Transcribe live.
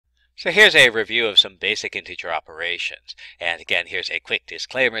So here's a review of some basic integer operations. And again, here's a quick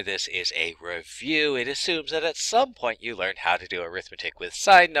disclaimer. This is a review. It assumes that at some point you learned how to do arithmetic with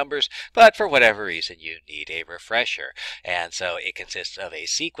signed numbers, but for whatever reason you need a refresher. And so it consists of a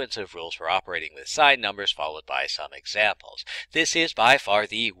sequence of rules for operating with signed numbers followed by some examples. This is by far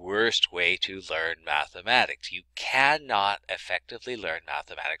the worst way to learn mathematics. You cannot effectively learn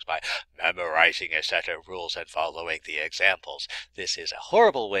mathematics by memorizing a set of rules and following the examples. This is a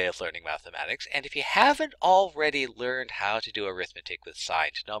horrible way of learning mathematics, and if you haven't already learned how to do arithmetic with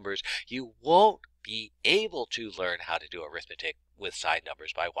signed numbers, you won't be able to learn how to do arithmetic with signed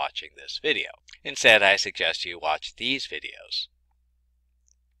numbers by watching this video. Instead, I suggest you watch these videos.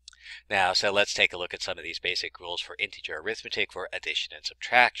 Now, so let's take a look at some of these basic rules for integer arithmetic for addition and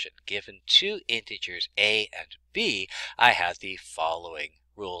subtraction. Given two integers a and b, I have the following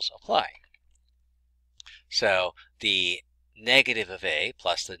rules applying. So the negative of a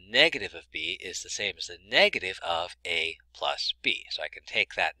plus the negative of b is the same as the negative of a plus b. So I can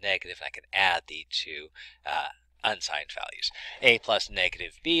take that negative and I can add the two unsigned values. A plus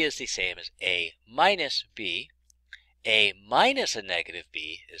negative b is the same as a minus b. A minus a negative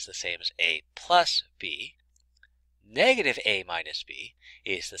b is the same as a plus b. Negative a minus b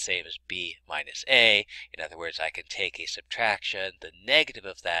is the same as b minus a. In other words, I can take a subtraction. The negative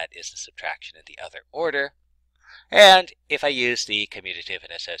of that is the subtraction in the other order. And if I use the commutative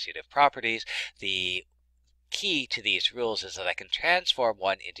and associative properties, the key to these rules is that I can transform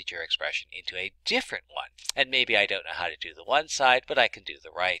one integer expression into a different one. And maybe I don't know how to do the one side, but I can do the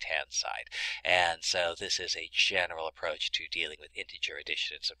right-hand side. And so this is a general approach to dealing with integer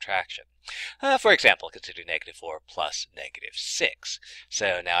addition and subtraction. For example, consider negative 4 plus negative 6.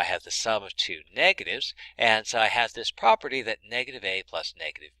 So now I have the sum of two negatives, and so I have this property that negative a plus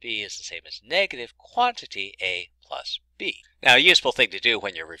negative b is the same as negative quantity a plus b. Now, a useful thing to do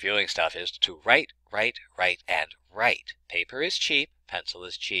when you're reviewing stuff is to write, and write. Paper is cheap, pencil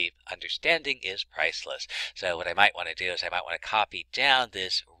is cheap, understanding is priceless. So what I might want to do is I might want to copy down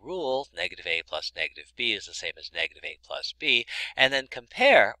this rule, negative a plus negative b is the same as negative a plus b, and then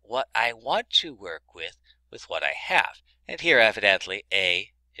compare what I want to work with what I have. And here evidently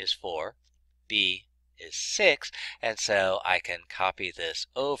a is 4, b is 6, and so I can copy this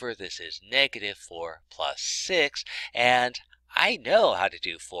over. This is negative 4 plus 6, and I know how to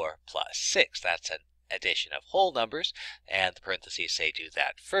do 4 plus 6. That's an addition of whole numbers, and the parentheses say do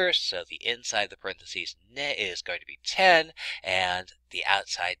that first, so the inside the parentheses is going to be 10, and the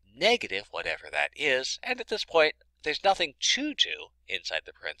outside negative, whatever that is, and at this point there's nothing to do inside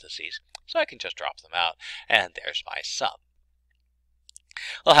the parentheses, so I can just drop them out, and there's my sum.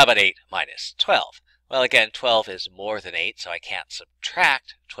 Well, how about 8 minus 12? Well, again, 12 is more than 8, so I can't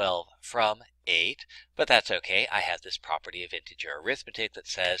subtract 12 from 8, but that's okay. I have this property of integer arithmetic that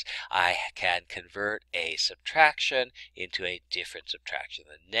says I can convert a subtraction into a different subtraction.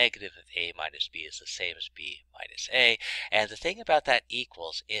 The negative of a minus b is the same as b minus a, and the thing about that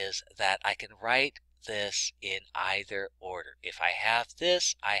equals is that I can write this in either order. If I have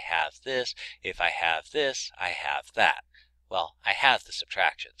this, I have this. If I have this, I have that. Well, I have the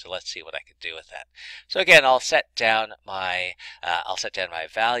subtraction, so let's see what I can do with that. So again, I'll set down my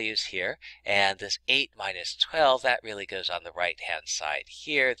values here, and this 8 minus 12, that really goes on the right-hand side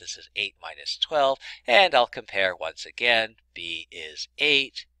here. This is 8 minus 12, and I'll compare once again. B is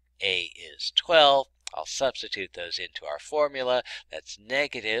 8, A is 12. I'll substitute those into our formula. That's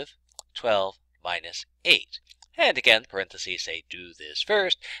negative 12 minus 8. And again, parentheses say do this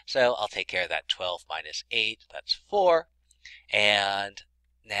first, so I'll take care of that. 12 minus 8, that's 4. And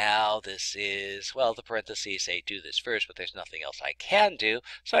now this is, well, the parentheses say do this first, but there's nothing else I can do,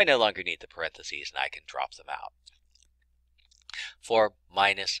 so I no longer need the parentheses and I can drop them out. 4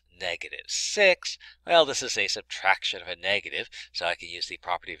 minus negative 6, well, this is a subtraction of a negative, so I can use the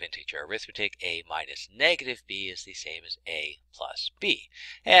property of integer arithmetic. A minus negative b is the same as a plus b.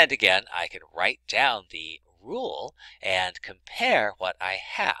 And again, I can write down the rule and compare what I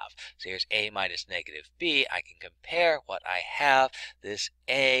have. So here's a minus negative b. I can compare what I have. This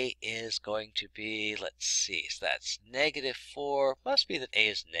a is going to be, let's see, so that's negative 4. Must be that a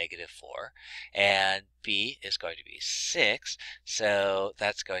is negative 4. And b is going to be 6. So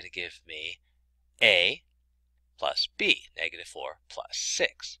that's going to give me a plus b, negative 4 plus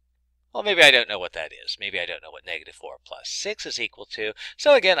 6. Well, maybe I don't know what that is. Maybe I don't know what negative 4 plus 6 is equal to.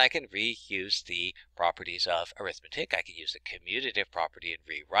 So again, I can reuse the properties of arithmetic. I can use the commutative property and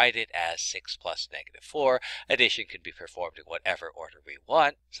rewrite it as 6 plus negative 4. Addition can be performed in whatever order we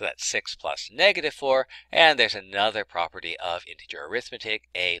want. So that's 6 plus negative 4. And there's another property of integer arithmetic.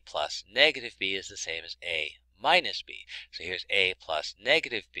 A plus negative b is the same as a minus b. So here's a plus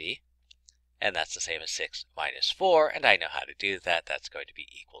negative b. and that's the same as 6 minus 4, and I know how to do that. That's going to be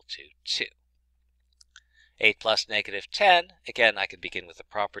equal to 2. 8 plus negative 10, again, I can begin with the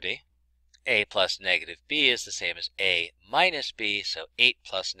property. A plus negative b is the same as a minus b, so 8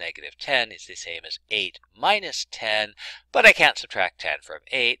 plus negative 10 is the same as 8 minus 10, but I can't subtract 10 from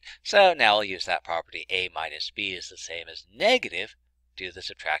 8, so now I'll use that property. A minus b is the same as negative. Do the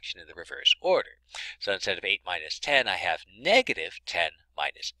subtraction in the reverse order. So instead of 8 minus 10, I have negative 10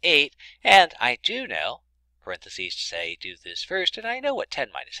 minus 8, and I do know, parentheses say do this first, and I know what 10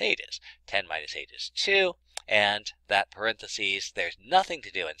 minus 8 is. 10 minus 8 is 2, and that parentheses, there's nothing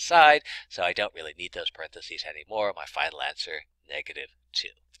to do inside, so I don't really need those parentheses anymore. My final answer, negative 2.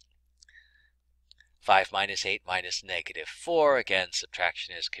 5 minus 8 minus negative 4. Again,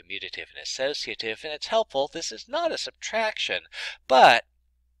 subtraction is commutative and associative, and it's helpful. This is not a subtraction, but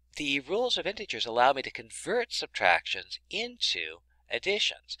the rules of integers allow me to convert subtractions into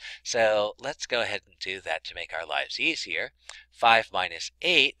additions. So let's go ahead and do that to make our lives easier. 5 minus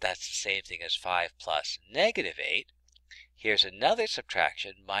 8, that's the same thing as 5 plus negative 8. Here's another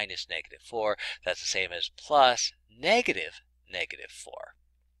subtraction, minus negative 4. That's the same as plus negative 4.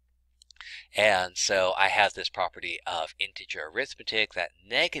 And so I have this property of integer arithmetic that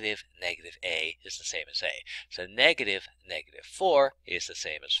negative a is the same as a. So negative 4 is the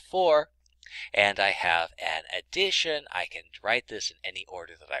same as 4. And I have an addition. I can write this in any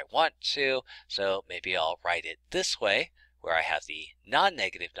order that I want to. So maybe I'll write it this way, where I have the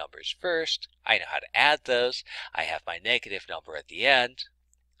non-negative numbers first. I know how to add those. I have my negative number at the end.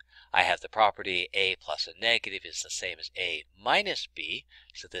 I have the property a plus a negative is the same as a minus b.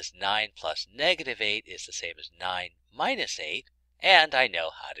 So this 9 plus negative 8 is the same as 9 minus 8. And I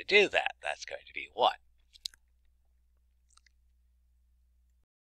know how to do that. That's going to be 1.